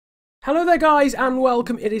Hello there guys and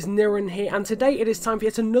welcome, it is Niran here, and today it is time for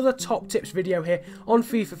yet another top tips video here on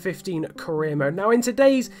FIFA 15 career mode. Now in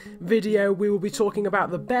today's video we will be talking about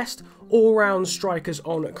the best all-round strikers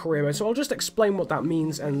on career mode, so I'll just explain what that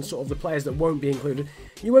means and sort of the players that won't be included.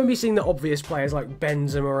 You won't be seeing the obvious players like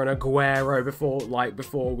Benzema and Aguero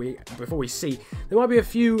before we see. There might be a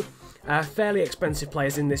few fairly expensive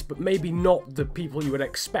players in this, but maybe not the people you would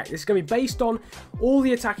expect. This is going to be based on all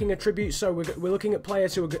the attacking attributes, so we're looking at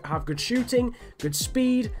players who have good shooting, good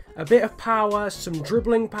speed, a bit of power, some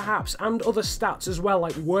dribbling perhaps, and other stats as well,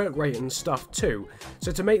 like work rate and stuff too.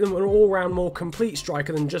 So to make them an all-round more complete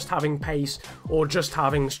striker than just having pace or just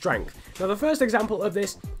having strength. Now the first example of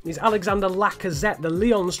this is Alexander Lacazette, the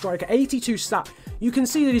Lyon striker, 82 stat. You can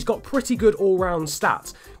see that he's got pretty good all-round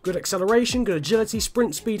stats. Good acceleration, good agility,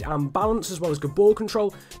 sprint speed and balance, as well as good ball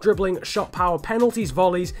control, dribbling, shot power, penalties,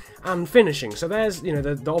 volleys and finishing. So there's, you know,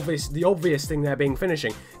 the obvious thing there being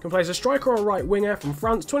finishing. Can play as a striker or a right winger, from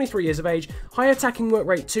France, 23 years of age, high attacking work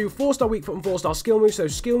rate 2, 4-star weak foot and 4-star skill moves, so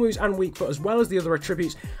skill moves and weak foot as well as the other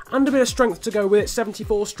attributes, and a bit of strength to go with it,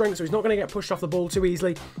 74 strength, so he's not going to get pushed off the ball too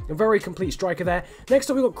easily. A very complete striker there. Next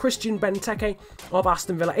up we've got Christian Benteke of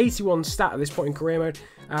Aston Villa, 81 stat at this point in career mode,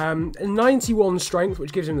 91 strength,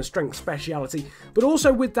 which gives him the strength speciality, but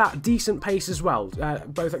also with that decent pace as well,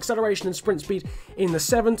 both acceleration and sprint speed in the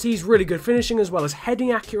 70s, really good finishing as well as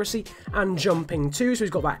heading accuracy and jumping too, so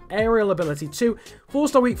he's got that aerial ability too.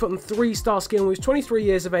 4-star weak foot and 3-star skill moves, 23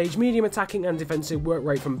 years of age, medium attacking and defensive work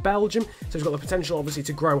rate from Belgium, so he's got the potential obviously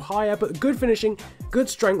to grow higher, but good finishing, good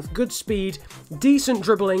strength, good speed, decent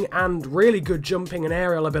dribbling and really good jumping and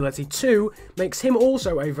aerial ability too, makes him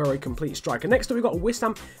also a very complete striker. Next up we've got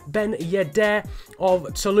Wissam Ben Yedder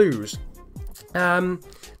of Toulouse.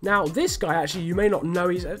 Now this guy, actually, you may not know,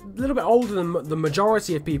 he's a little bit older than the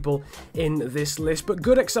majority of people in this list, but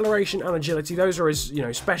good acceleration and agility, those are his, you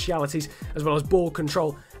know, specialities, as well as ball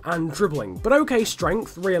control and dribbling. But okay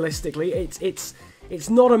strength, realistically, it's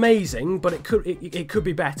not amazing, but it could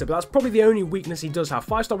be better. But that's probably the only weakness he does have.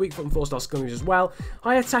 5-star weak foot and 4-star skill moves as well.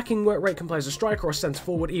 High attacking work rate, can play as a striker or centre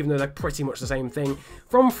forward, even though they're pretty much the same thing.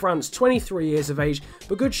 From France, 23 years of age,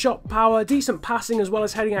 but good shot power, decent passing as well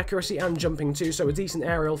as heading accuracy and jumping too, so a decent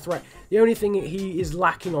aerial threat. The only thing he is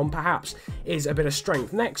lacking on perhaps is a bit of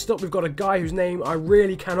strength. Next up we've got a guy whose name I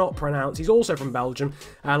really cannot pronounce. He's also from Belgium,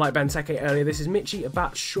 like Benteke earlier. This is Michy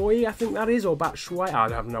Batshuayi, I think that is, or Batshuayi,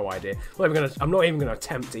 I have no idea. I'm not even going to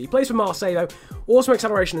attempt it. He plays for Marseille though. Awesome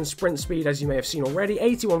acceleration and sprint speed, as you may have seen already.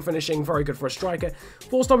 81 finishing, very good for a striker.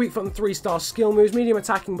 4-star weak foot and 3-star skill moves, medium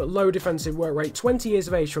attacking but low defensive work rate. 20 years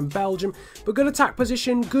of age from Belgium, but good attack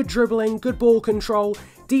position, good dribbling, good ball control,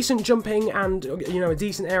 decent jumping and, you know, a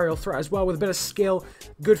decent aerial threat as well, with a bit of skill,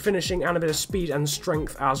 good finishing and a bit of speed and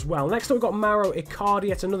strength as well. Next up we've got Mauro Icardi,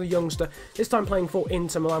 yet another youngster, this time playing for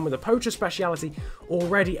Inter Milan with a poacher speciality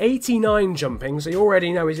already. 89 jumping, so you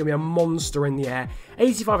already know he's going to be a monster in the air.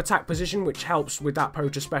 85 attack position, which helps with that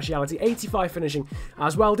poacher speciality. 85 finishing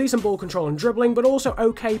as well. Decent ball control and dribbling, but also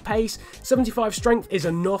okay pace. 75 strength is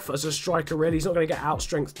enough as a striker, really. He's not going to get out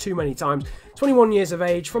strength too many times. 21 years of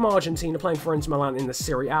age, from Argentina, playing for Inter Milan in the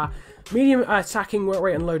Serie A. Medium attacking work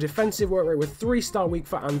rate and low defensive work rate, with 3-star weak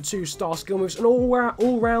foot and 2-star skill moves, and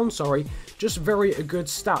all round, just very good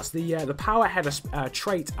stats. The power header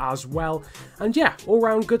trait as well, and yeah, all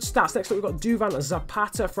round good stats. Next up we've got Duvan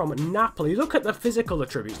Zapata from Napoli. Look at the physical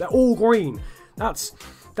attributes; they're all green. That's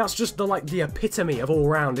just the epitome of all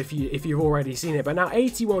round if you've already seen it. But now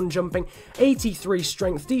 81 jumping, 83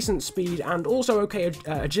 strength, decent speed, and also okay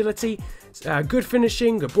agility, good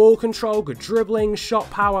finishing, good ball control, good dribbling, shot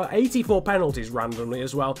power, 84 penalties randomly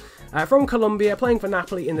as well. From Colombia, playing for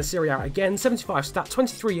Napoli in the Serie A again, 75 stat,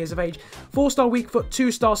 23 years of age, 4-star weak foot,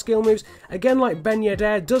 2-star skill moves. Again, like Ben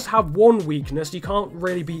Yedder, does have one weakness. You can't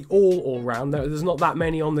really be all round. There's not that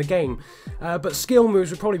many on the game, but skill moves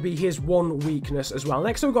would probably be his one weakness as well.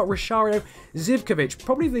 Next up we've got Rishario Zivkovic,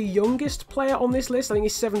 probably the youngest player on this list. I think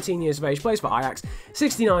he's 17 years of age, plays for Ajax,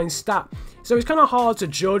 69 stat. So it's kind of hard to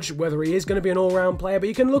judge whether he is going to be an all-round player, but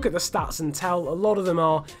you can look at the stats and tell a lot of them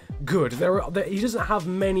are good. He doesn't have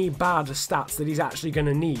many bad stats that he's actually going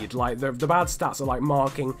to need. Like the bad stats are like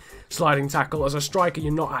marking, sliding tackle. As a striker,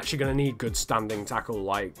 you're not actually going to need good standing tackle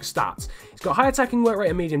like stats. He's got high attacking work rate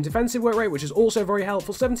and medium defensive work rate, which is also very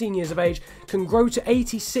helpful. 17 years of age, can grow to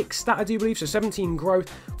 86 stat, I do believe, so 17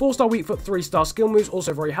 growth. 4-star weak foot, 3-star skill moves,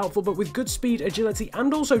 also very helpful, but with good speed, agility,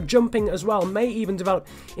 and also jumping as well. May even develop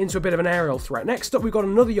into a bit of an aerial aerial threat. Next up, we've got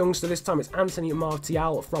another youngster. This time it's Anthony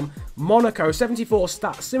Martial from Monaco. 74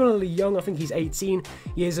 stats, similarly young. I think he's 18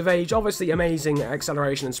 years of age. Obviously, amazing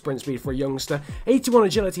acceleration and sprint speed for a youngster. 81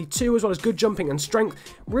 agility too, as well as good jumping and strength.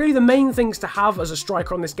 Really, the main things to have as a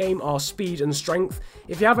striker on this game are speed and strength.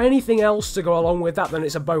 If you have anything else to go along with that, then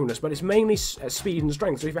it's a bonus, but it's mainly speed and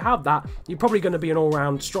strength. So if you have that, you're probably going to be an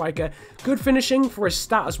all-round striker. Good finishing for his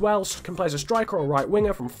stat as well. Can play as a striker or right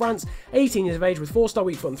winger from France. 18 years of age with 4-star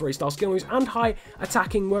weak foot and 3-star skill moves and high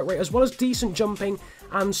attacking work rate, as well as decent jumping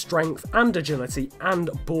and strength and agility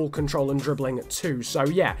and ball control and dribbling too. So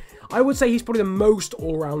yeah, I would say he's probably the most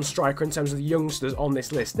all-round striker in terms of the youngsters on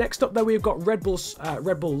this list. Next up, though, we've got Red Bull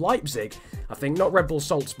Leipzig, I think, not Red Bull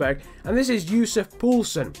Salzburg, and this is Yusuf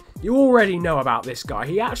Poulsen. You already know about this guy.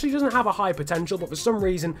 He actually doesn't have a high potential, but for some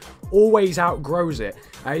reason, always outgrows it.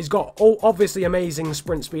 He's got obviously amazing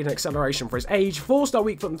sprint speed and acceleration for his age, 4-star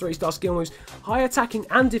weak foot and 3-star skill moves, high attacking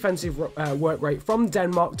and defensive work rate from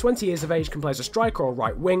Denmark, 20 years of age, can play as a striker or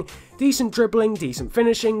right wing, decent dribbling, decent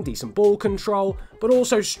finishing, decent ball control, but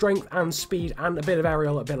also strength and speed and a bit of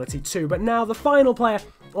aerial ability too. But now the final player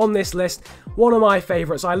on this list, one of my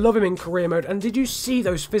favourites. I love him in career mode, and did you see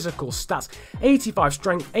those physical stats? 85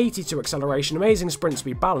 strength, 82 acceleration, amazing sprint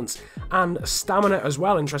speed, balance and stamina as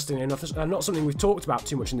well, interestingly enough. Not something we've talked about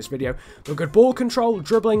too much in this video, but good ball control,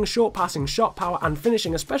 dribbling, short passing, shot power and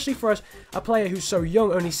finishing, especially for a player who's so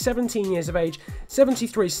young, only 17 years of age,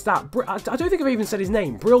 73 stat. I don't think I've even said his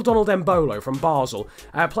name. Bril Donald Embolo from Basel,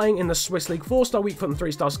 playing in the Swiss League, 4-star weak foot and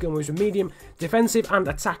 3-star skill moves with medium defensive and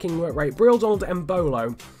attacking work rate. Bril Donald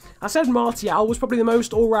Embolo. I said Martial was probably the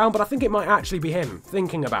most all-round, but I think it might actually be him,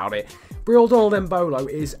 thinking about it. Bril Donald Embolo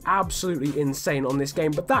is absolutely insane on this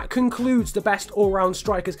game, but that concludes the best all-round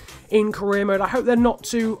strikers in career mode. I hope they're not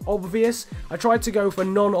too obvious. I tried to go for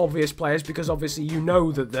non-obvious players because obviously you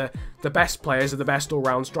know that the best players are the best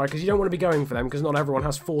all-round strikers. You don't want to be going for them because not everyone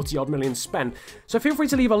has 40-odd million spent. So feel free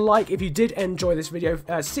to leave a like if you did enjoy this video.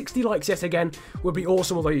 60 likes yet again would be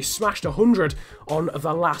awesome, although you smashed 100 on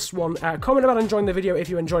the last one. Comment about enjoying the video if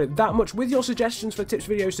you enjoyed it that much, with your suggestions for tips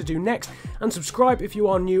videos to do next, and subscribe if you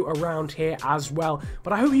are new around here as well.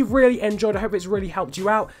 But I hope you've really enjoyed. I hope it's really helped you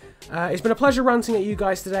out. It's been a pleasure ranting at you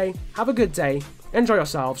guys today. Have a good day, enjoy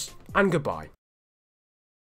yourselves, and goodbye.